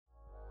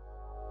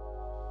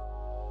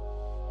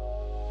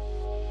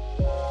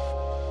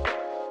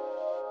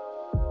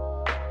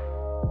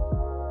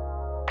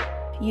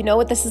You know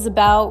what this is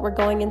about. We're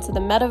going into the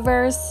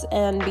metaverse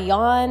and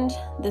beyond.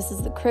 This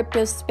is the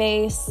crypto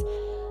space.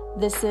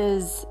 This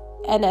is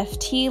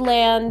NFT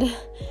land.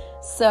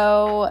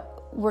 So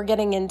we're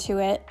getting into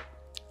it.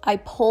 I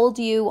polled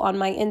you on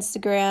my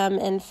Instagram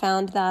and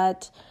found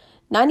that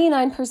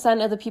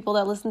 99% of the people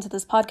that listen to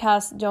this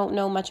podcast don't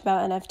know much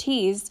about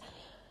NFTs.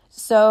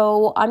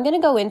 So I'm going to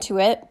go into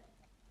it.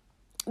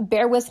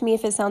 Bear with me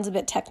if it sounds a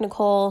bit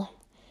technical.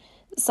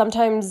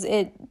 Sometimes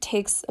it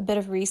takes a bit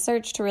of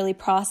research to really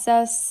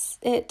process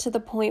it to the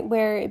point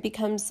where it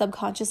becomes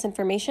subconscious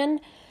information.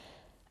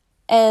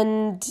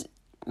 And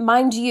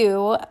mind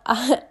you,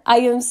 I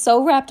am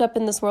so wrapped up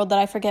in this world that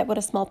I forget what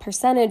a small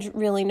percentage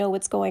really know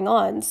what's going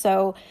on.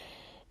 So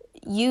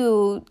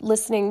you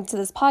listening to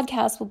this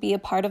podcast will be a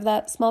part of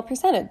that small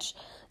percentage.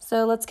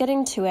 So let's get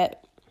into it.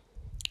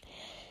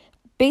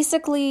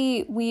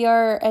 Basically, we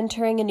are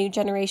entering a new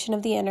generation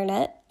of the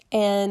internet,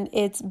 and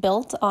it's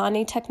built on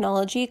a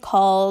technology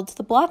called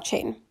the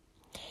blockchain.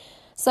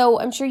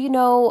 So I'm sure you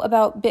know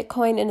about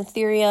Bitcoin and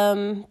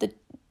Ethereum, the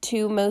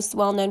two most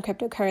well-known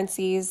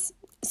cryptocurrencies.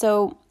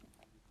 So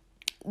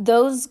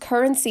those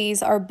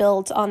currencies are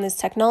built on this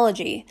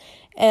technology.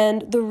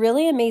 And the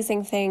really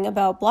amazing thing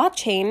about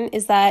blockchain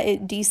is that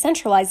it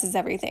decentralizes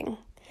everything.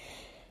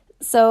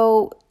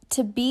 So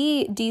to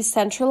be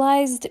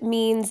decentralized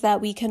means that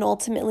we can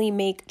ultimately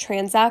make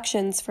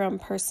transactions from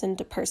person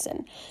to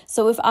person.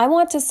 So if I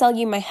want to sell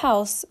you my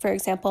house, for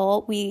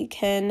example, we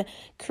can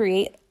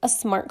create a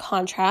smart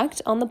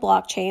contract on the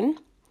blockchain,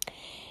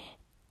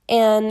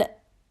 and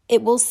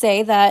it will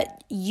say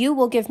that you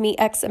will give me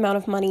X amount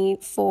of money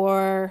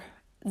for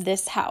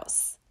this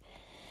house.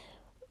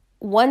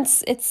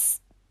 Once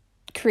it's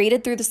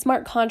created through the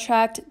smart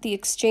contract, the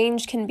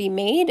exchange can be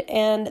made,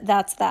 and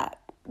that's that.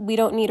 We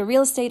don't need a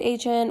real estate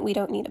agent. We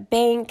don't need a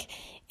bank.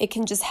 It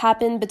can just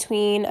happen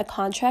between a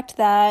contract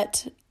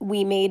that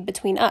we made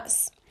between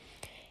us.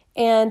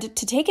 And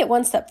to take it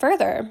one step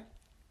further,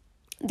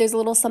 there's a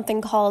little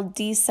something called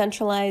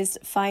decentralized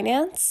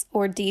finance,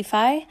 or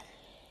DeFi,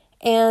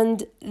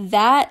 and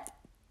that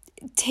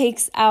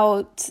takes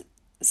out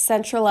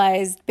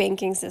centralized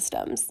banking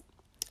systems.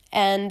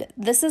 And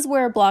this is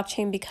where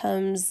blockchain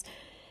becomes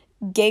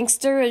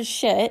gangster as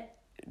shit,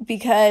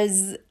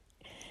 because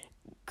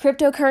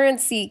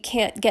cryptocurrency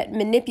can't get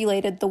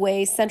manipulated the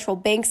way central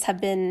banks have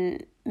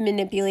been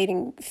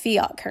manipulating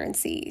fiat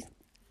currency.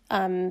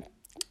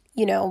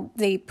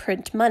 They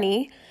print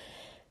money.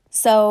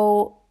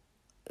 So,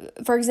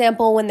 for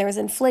example, when there's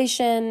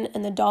inflation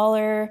and the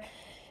dollar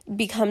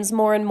becomes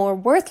more and more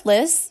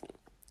worthless,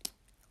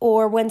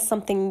 or when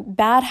something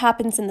bad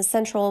happens in the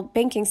central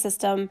banking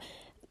system,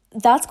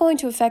 that's going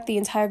to affect the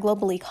entire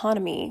global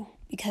economy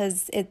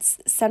because it's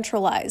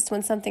centralized.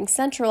 When something's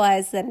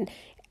centralized, then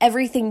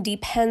everything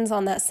depends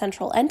on that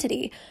central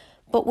entity.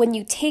 But when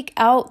you take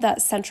out that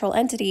central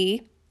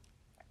entity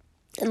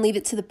and leave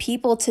it to the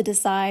people to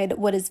decide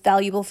what is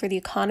valuable for the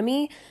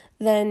economy,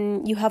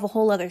 then you have a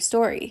whole other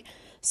story.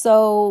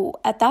 So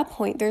at that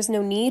point, there's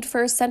no need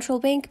for a central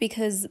bank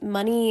because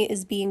money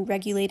is being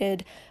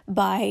regulated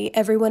by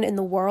everyone in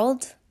the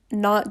world,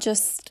 not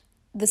just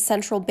the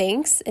central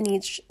banks in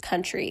each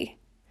country.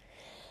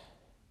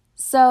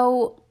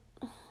 So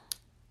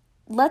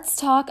let's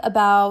talk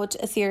about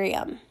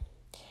Ethereum.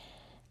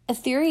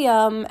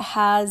 Ethereum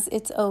has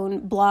its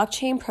own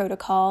blockchain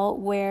protocol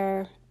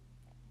where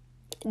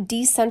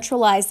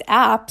decentralized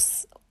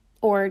apps,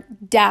 or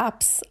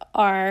dApps,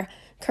 are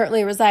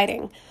currently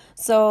residing.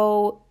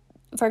 So,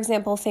 for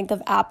example, think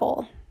of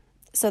Apple.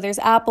 So there's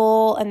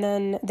Apple, and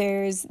then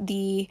there's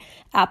the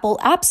Apple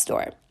App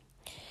Store.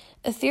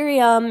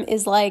 Ethereum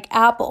is like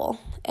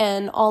Apple,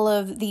 and all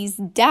of these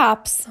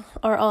dApps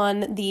are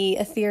on the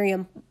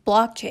Ethereum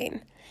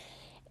blockchain.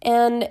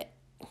 And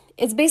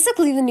it's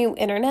basically the new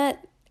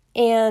internet.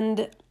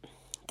 And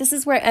this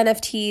is where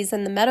NFTs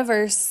and the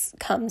metaverse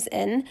comes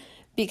in,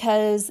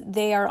 because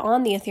they are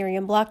on the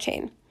Ethereum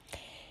blockchain.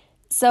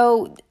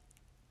 So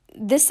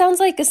this sounds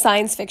like a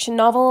science fiction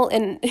novel,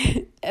 and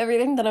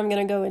everything that I'm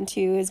going to go into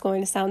is going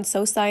to sound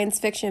so science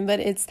fiction, but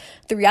it's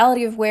the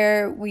reality of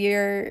where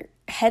we're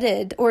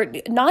headed, or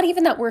not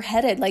even that we're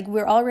headed, like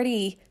we're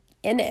already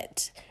in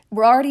it.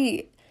 We're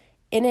already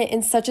in it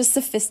in such a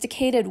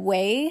sophisticated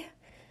way.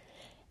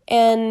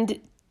 And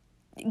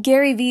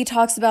Gary Vee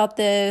talks about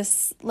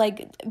this,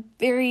 like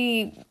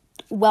very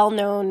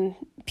well-known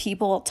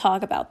people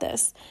talk about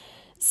this.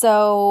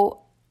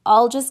 So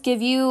I'll just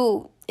give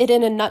you it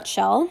in a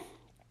nutshell.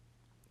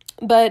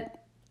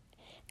 But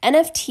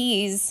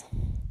NFTs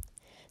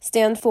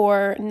stand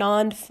for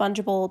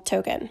non-fungible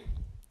token.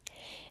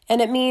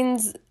 And it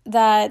means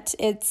that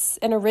it's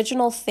an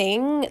original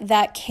thing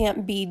that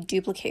can't be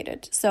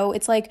duplicated. So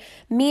it's like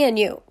me and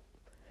you.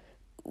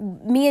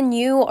 Me and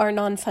you are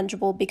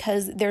non-fungible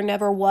because there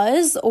never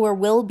was or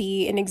will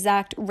be an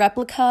exact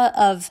replica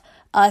of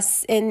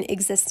us in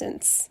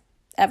existence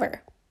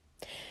ever.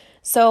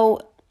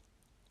 So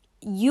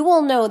you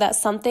will know that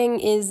something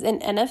is an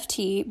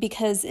NFT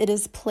because it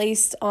is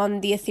placed on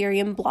the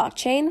Ethereum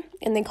blockchain,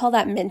 and they call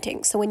that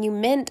minting. So when you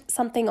mint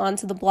something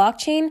onto the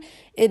blockchain,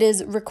 it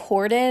is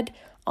recorded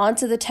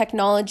onto the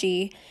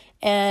technology,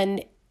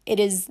 and it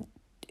is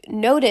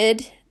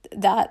noted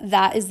that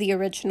that is the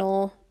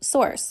original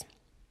source.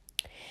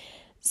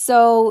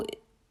 So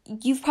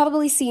you've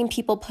probably seen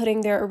people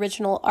putting their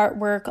original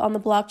artwork on the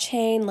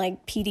blockchain,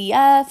 like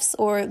PDFs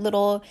or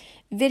little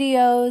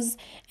videos,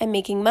 and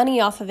making money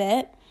off of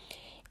it.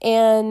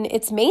 And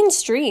it's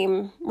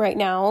mainstream right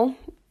now,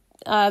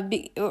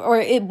 or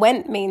it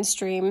went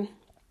mainstream.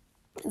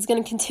 It's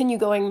going to continue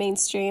going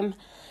mainstream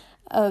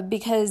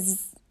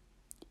because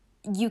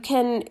you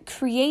can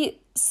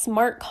create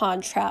smart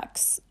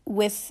contracts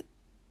with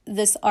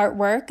this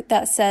artwork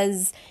that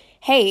says,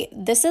 hey,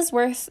 this is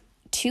worth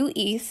 2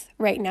 ETH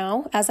right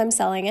now as I'm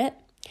selling it.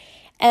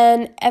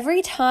 And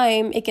every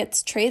time it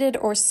gets traded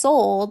or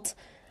sold,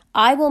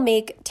 I will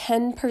make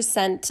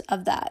 10%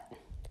 of that.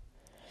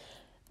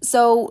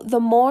 So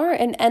the more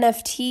an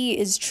NFT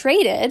is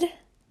traded,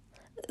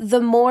 the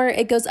more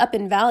it goes up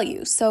in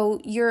value. So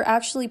you're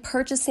actually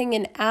purchasing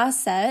an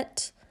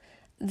asset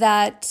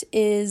that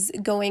is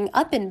going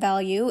up in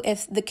value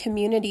if the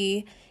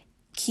community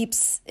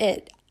keeps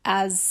it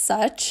as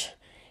such.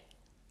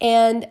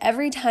 And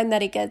every time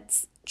that it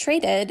gets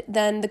traded,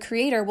 then the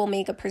creator will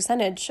make a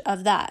percentage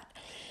of that.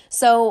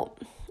 So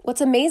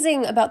what's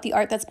amazing about the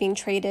art that's being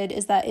traded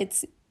is that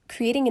it's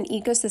creating an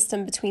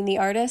ecosystem between the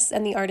artists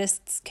and the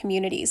artists'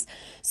 communities.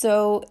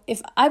 So if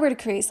I were to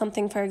create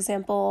something, for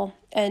example,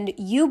 and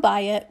you buy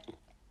it,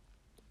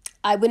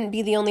 I wouldn't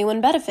be the only one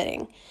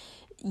benefiting.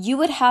 You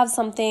would have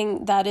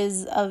something that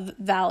is of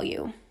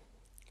value.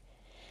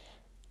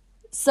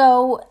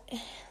 So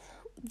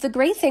the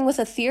great thing with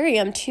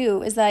Ethereum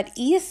too is that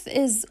ETH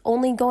is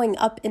only going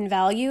up in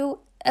value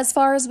as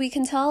far as we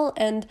can tell,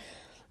 and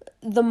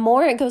the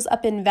more it goes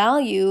up in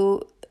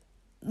value,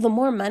 the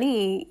more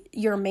money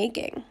you're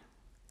making.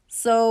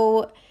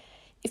 So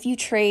if you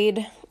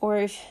trade, or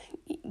if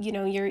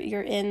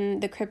you're in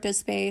the crypto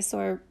space,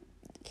 or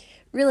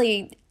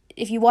really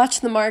if you watch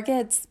the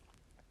markets,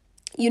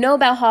 you know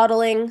about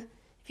hodling.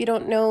 If you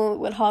don't know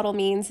what hodl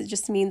means, it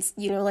just means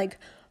like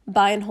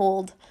buy and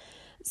hold.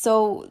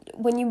 So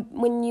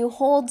when you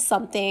hold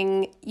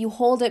something, you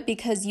hold it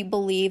because you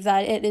believe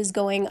that it is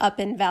going up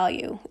in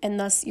value, and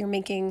thus you're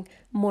making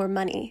more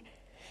money.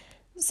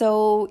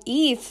 So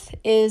ETH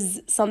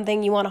is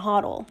something you want to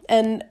hodl.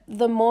 And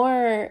the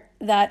more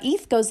that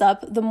ETH goes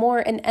up, the more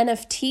an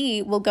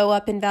NFT will go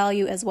up in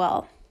value as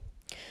well.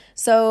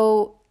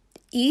 So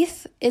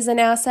ETH is an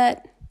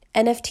asset,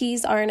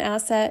 NFTs are an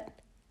asset,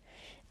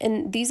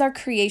 and these are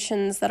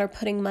creations that are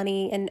putting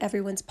money in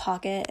everyone's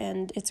pocket,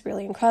 and it's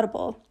really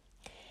incredible.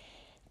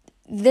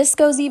 This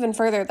goes even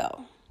further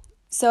though.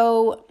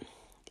 So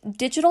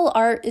digital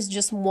art is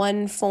just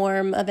one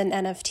form of an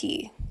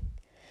NFT.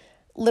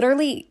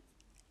 Literally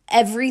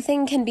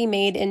everything can be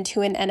made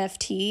into an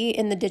NFT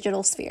in the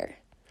digital sphere.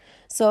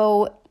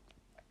 So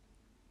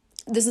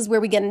this is where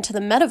we get into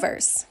the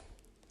metaverse.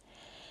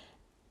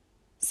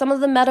 Some of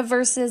the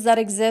metaverses that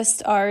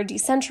exist are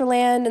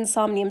Decentraland and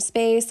Somnium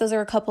Space. Those are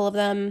a couple of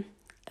them.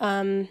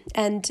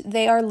 And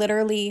they are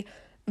literally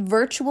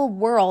virtual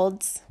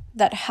worlds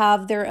that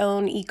have their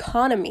own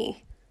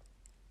economy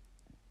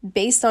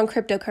based on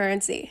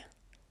cryptocurrency.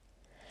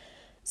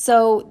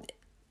 So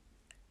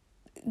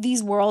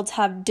these worlds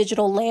have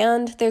digital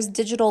land. There's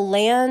digital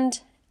land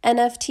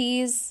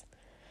NFTs,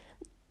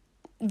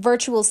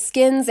 virtual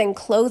skins and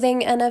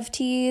clothing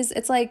NFTs.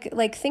 It's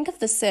like think of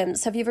The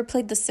Sims. Have you ever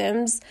played The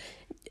Sims?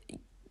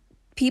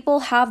 People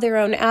have their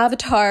own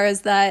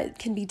avatars that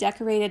can be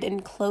decorated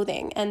in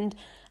clothing. And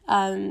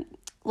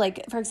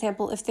for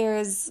example, if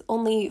there's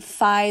only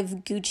 5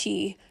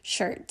 Gucci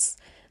shirts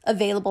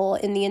available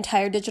in the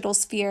entire digital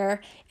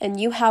sphere, and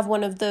you have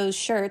one of those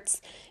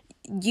shirts,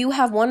 you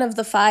have one of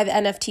the 5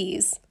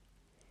 NFTs.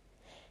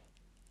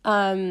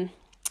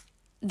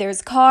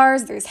 There's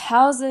cars, there's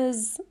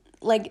houses,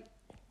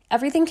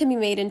 everything can be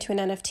made into an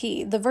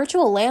NFT. The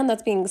virtual land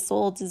that's being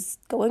sold is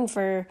going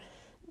for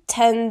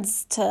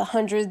tens to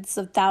hundreds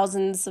of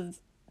thousands of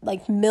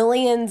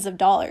millions of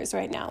dollars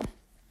right now.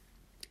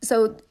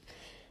 So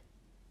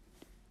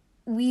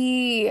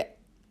we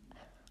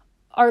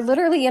are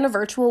literally in a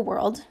virtual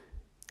world,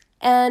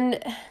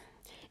 and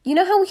you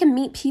know how we can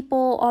meet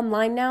people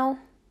online now?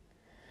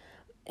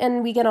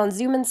 And we get on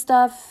Zoom and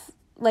stuff.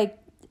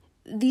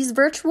 These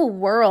virtual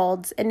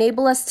worlds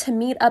enable us to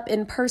meet up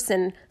in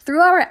person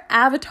through our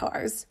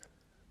avatars,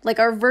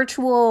 our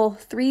virtual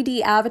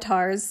 3D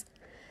avatars.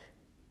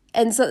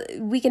 And so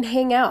we can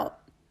hang out.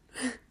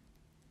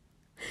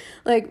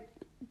 Right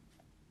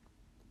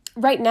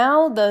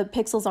now, the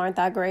pixels aren't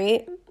that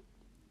great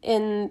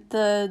in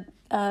the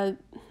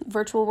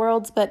virtual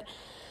worlds, but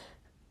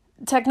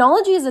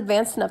technology is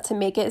advanced enough to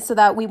make it so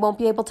that we won't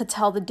be able to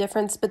tell the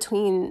difference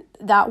between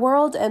that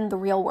world and the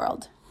real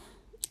world.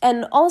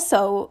 And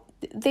also,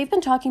 they've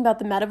been talking about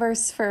the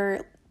metaverse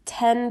for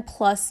 10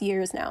 plus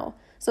years now.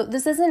 So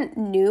this isn't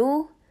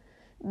new.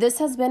 This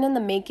has been in the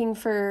making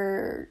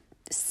for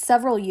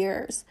several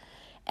years.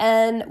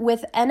 And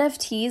with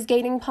NFTs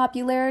gaining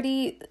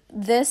popularity,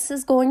 this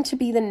is going to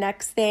be the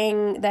next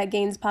thing that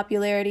gains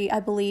popularity, I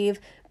believe,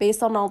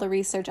 based on all the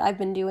research I've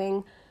been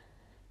doing.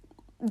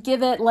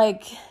 Give it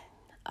like,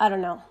 I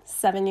don't know,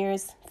 7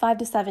 years, 5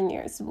 to 7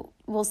 years.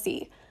 We'll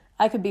see.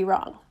 I could be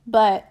wrong.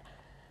 But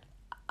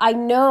I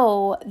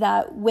know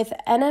that with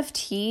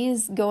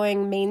NFTs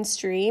going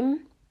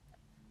mainstream,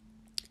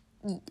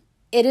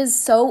 it is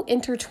so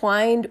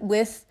intertwined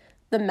with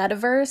the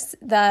metaverse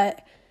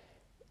that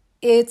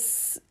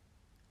it's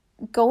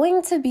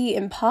going to be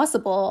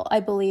impossible,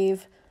 I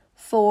believe,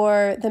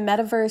 for the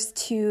metaverse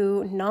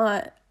to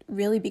not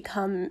really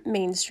become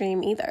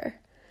mainstream either.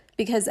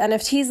 Because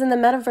NFTs and the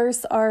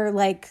metaverse are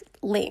like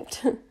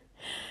linked.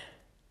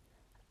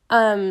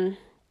 But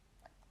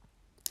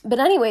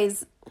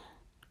anyways,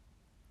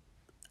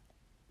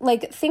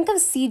 like think of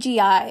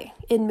CGI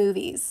in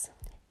movies.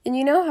 And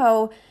you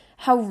know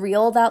how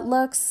real that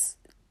looks?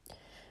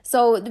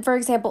 So, for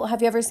example,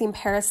 have you ever seen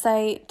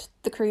Parasite,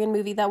 the Korean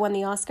movie that won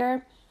the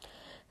Oscar?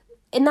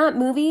 In that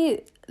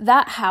movie,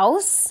 that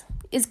house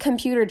is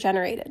computer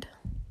generated.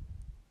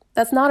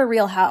 That's not a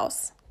real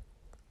house.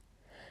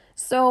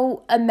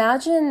 So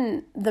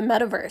imagine the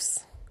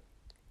metaverse.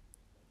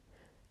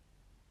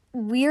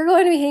 We're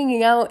going to be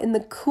hanging out in the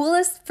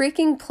coolest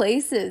freaking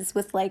places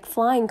with like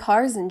flying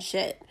cars and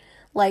shit.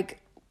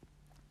 Like,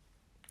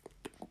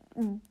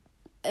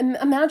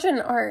 imagine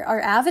our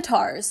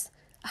avatars,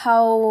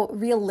 how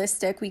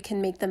realistic we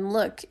can make them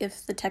look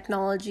if the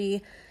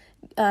technology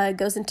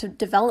goes into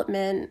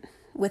development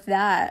with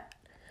that.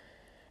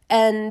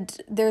 And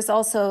there's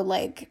also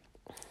like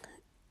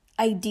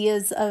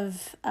ideas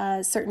of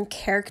certain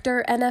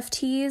character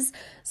NFTs.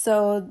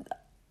 So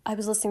I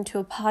was listening to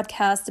a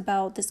podcast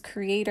about this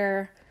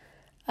creator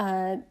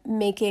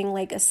making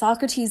like a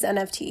Socrates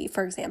NFT,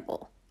 for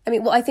example. I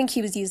mean, well, I think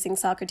he was using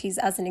Socrates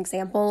as an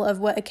example of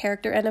what a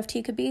character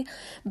NFT could be.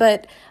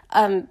 But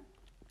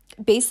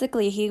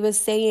basically, he was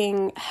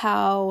saying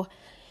how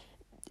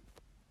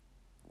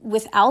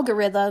with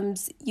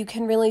algorithms, you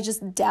can really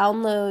just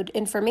download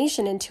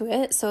information into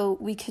it. So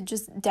we could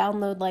just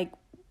download like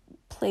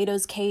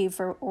Plato's Cave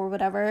or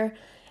whatever,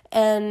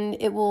 and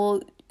it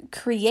will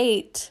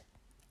create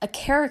a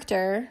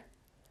character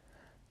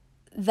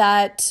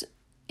that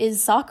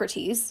is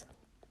Socrates,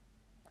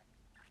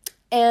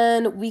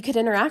 and we could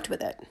interact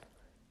with it.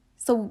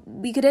 So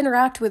we could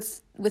interact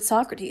with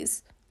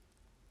Socrates.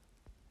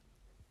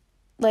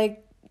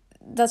 Like,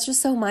 that's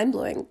just so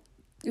mind-blowing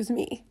with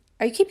me.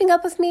 Are you keeping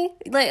up with me?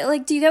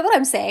 Like, do you get what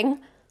I'm saying?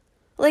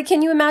 Like,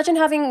 can you imagine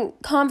having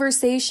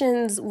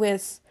conversations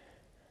with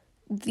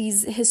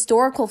these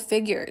historical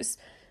figures,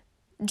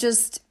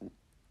 just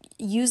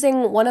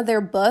using one of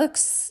their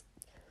books,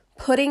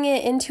 putting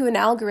it into an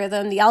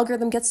algorithm, the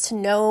algorithm gets to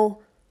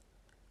know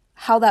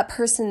how that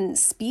person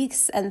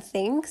speaks and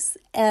thinks,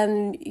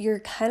 and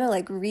you're kind of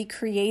like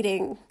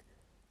recreating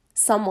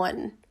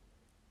someone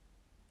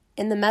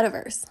in the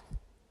metaverse.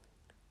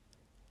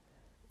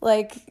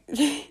 Like,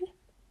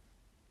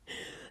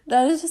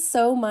 that is just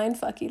so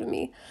mindfucky to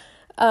me.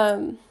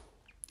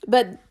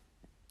 But,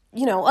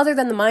 you know, other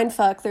than the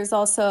mindfuck, there's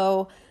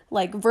also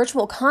like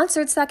virtual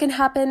concerts that can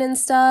happen and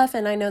stuff.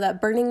 And I know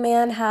that Burning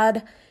Man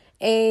had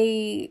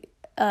a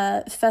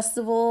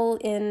festival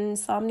in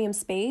Somnium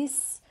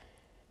Space.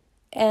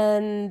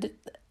 And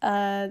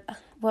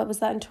what was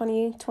that in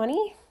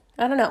 2020?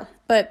 I don't know.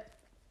 But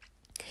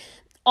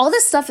all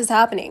this stuff is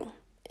happening.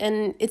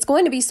 And it's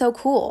going to be so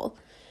cool.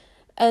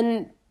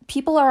 And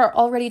people are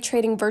already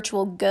trading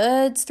virtual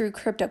goods through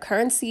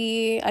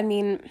cryptocurrency. I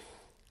mean,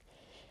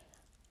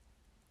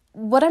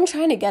 what I'm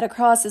trying to get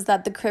across is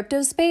that the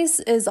crypto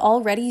space is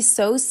already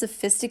so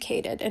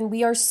sophisticated and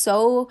we are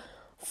so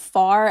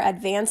far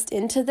advanced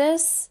into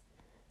this.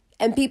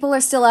 And people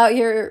are still out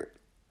here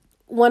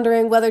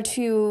wondering whether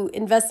to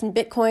invest in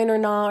Bitcoin or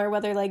not, or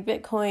whether like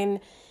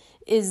Bitcoin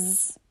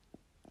is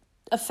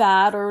a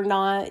fad or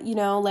not, you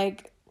know,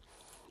 like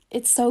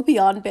it's so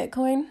beyond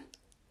Bitcoin.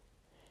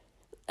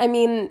 I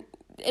mean,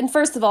 and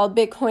first of all,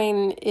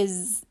 Bitcoin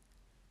is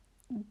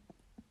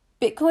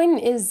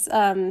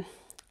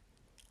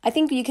I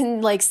think you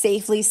can like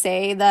safely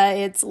say that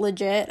it's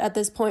legit at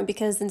this point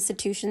because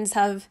institutions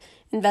have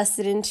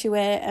invested into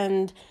it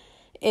and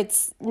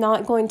it's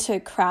not going to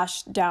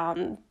crash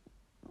down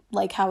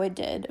like how it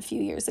did a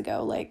few years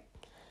ago. Like,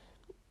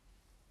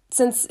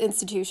 since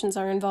institutions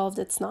are involved,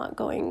 it's not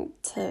going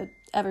to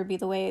ever be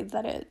the way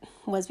that it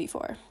was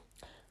before.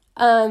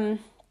 But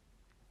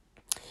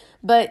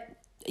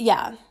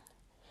yeah,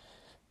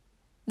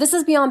 this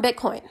is beyond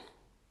Bitcoin.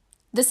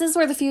 This is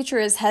where the future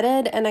is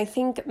headed, and I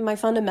think my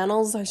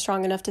fundamentals are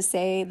strong enough to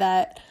say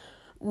that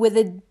with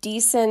a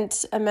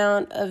decent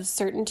amount of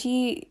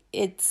certainty,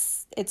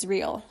 it's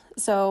real.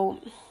 So,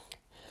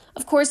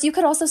 of course, you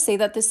could also say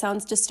that this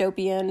sounds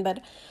dystopian,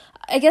 but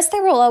I guess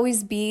there will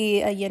always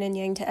be a yin and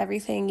yang to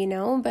everything, you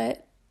know,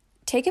 but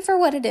take it for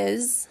what it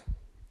is.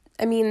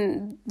 I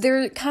mean,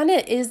 there kind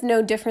of is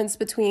no difference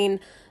between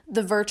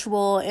the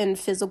virtual and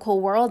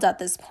physical world at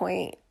this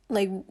point.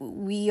 Like,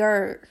 we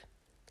are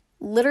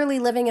literally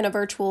living in a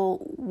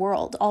virtual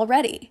world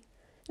already.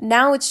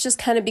 Now it's just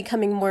kind of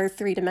becoming more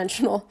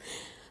three-dimensional.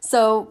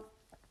 So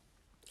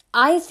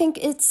I think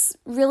it's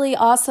really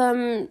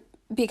awesome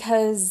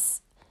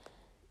because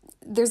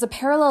there's a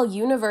parallel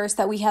universe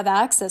that we have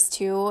access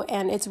to,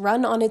 and it's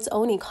run on its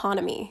own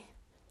economy.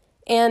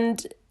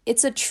 And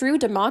it's a true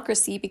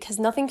democracy because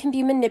nothing can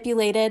be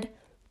manipulated.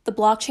 The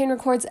blockchain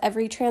records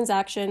every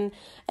transaction,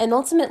 and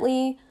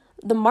ultimately,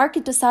 the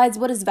market decides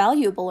what is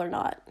valuable or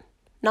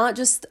not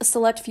just a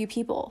select few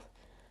people.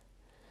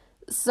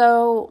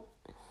 So,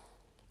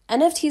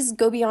 NFTs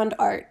go beyond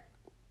art.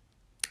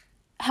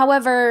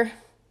 However,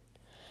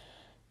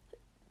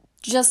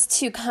 just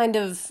to kind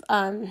of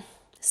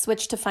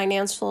switch to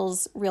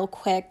financials real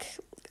quick,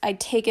 I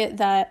take it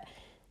that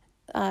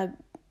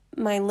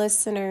my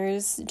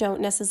listeners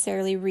don't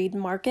necessarily read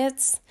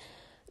markets.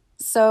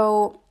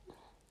 So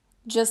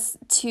just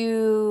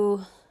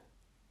to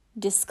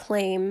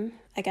disclaim,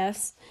 I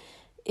guess,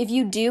 if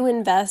you do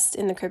invest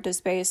in the crypto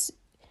space,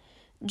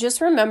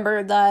 just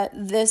remember that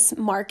this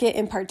market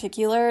in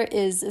particular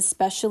is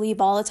especially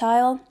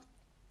volatile.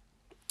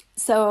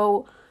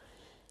 So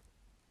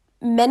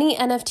many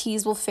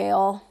NFTs will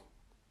fail.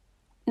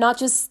 Not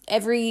just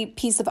every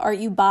piece of art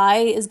you buy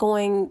is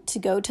going to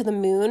go to the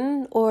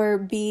moon or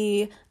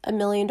be $1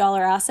 million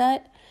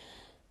asset.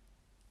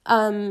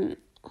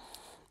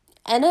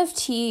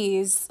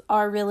 NFTs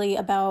are really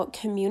about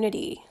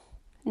community,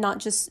 not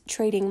just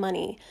trading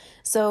money.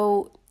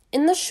 So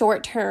in the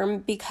short term,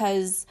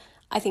 because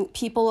I think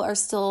people are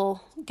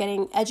still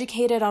getting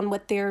educated on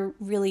what they're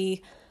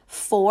really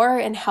for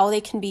and how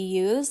they can be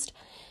used,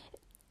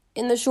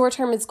 in the short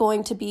term, it's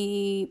going to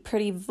be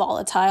pretty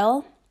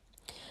volatile.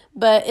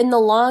 But in the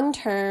long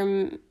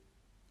term,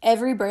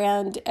 every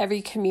brand,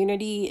 every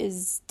community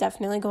is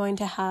definitely going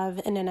to have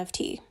an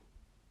NFT.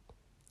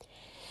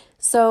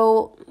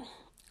 So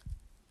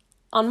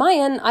on my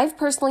end, I've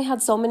personally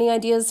had so many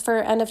ideas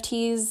for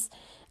NFTs.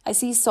 I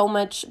see so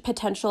much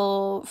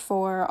potential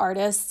for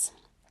artists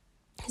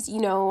because you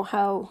know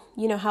how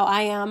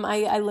I am.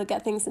 I look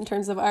at things in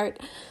terms of art,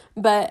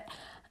 but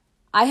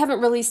I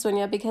haven't released one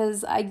yet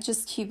because I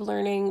just keep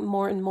learning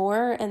more and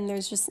more, and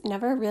there's just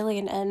never really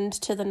an end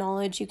to the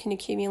knowledge you can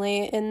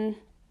accumulate in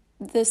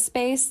this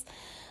space.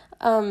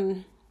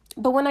 But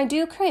when I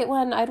do create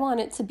one, I'd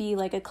want it to be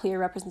like a clear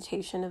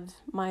representation of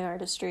my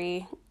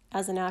artistry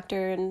as an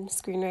actor and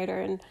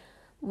screenwriter and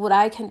what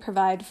I can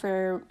provide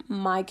for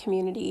my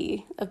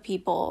community of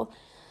people.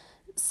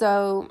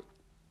 So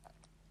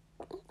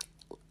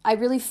I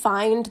really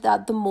find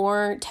that the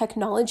more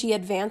technology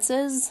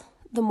advances,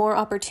 the more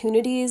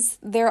opportunities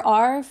there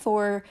are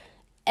for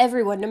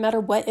everyone, no matter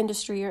what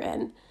industry you're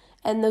in.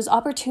 And those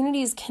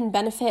opportunities can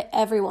benefit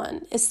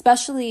everyone,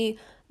 especially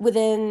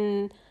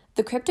within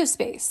the crypto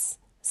space.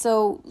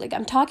 So,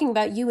 I'm talking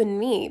about you and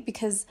me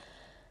because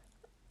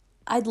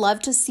I'd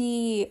love to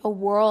see a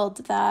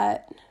world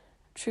that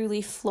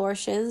truly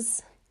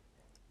flourishes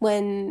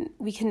when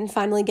we can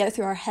finally get it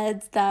through our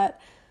heads that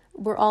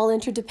we're all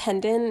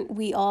interdependent,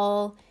 we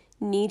all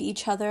need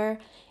each other,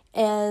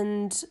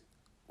 and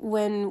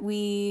when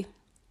we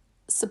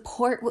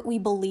support what we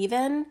believe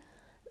in,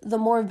 the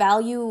more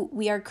value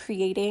we are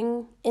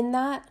creating in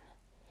that,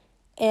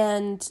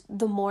 and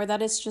the more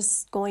that it's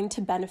just going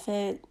to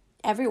benefit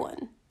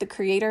everyone, the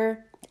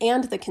creator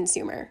and the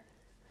consumer.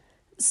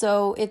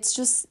 So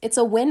it's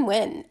a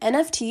win-win.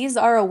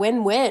 NFTs are a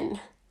win-win.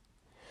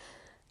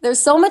 There's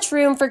so much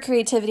room for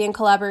creativity and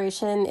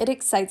collaboration. It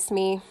excites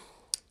me,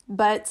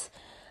 but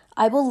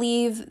I will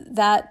leave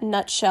that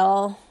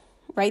nutshell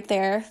right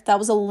there. That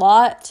was a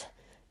lot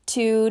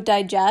to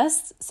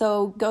digest,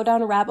 so go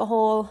down a rabbit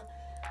hole,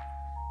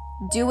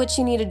 do what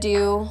you need to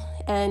do,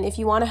 and if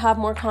you want to have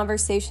more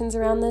conversations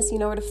around this, you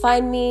know where to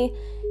find me.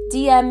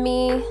 DM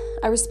me.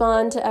 I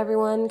respond to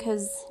everyone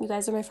because you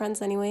guys are my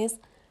friends anyways.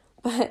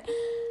 But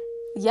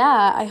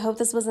yeah, I hope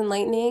this was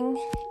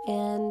enlightening,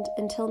 and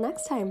until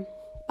next time,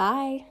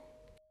 bye.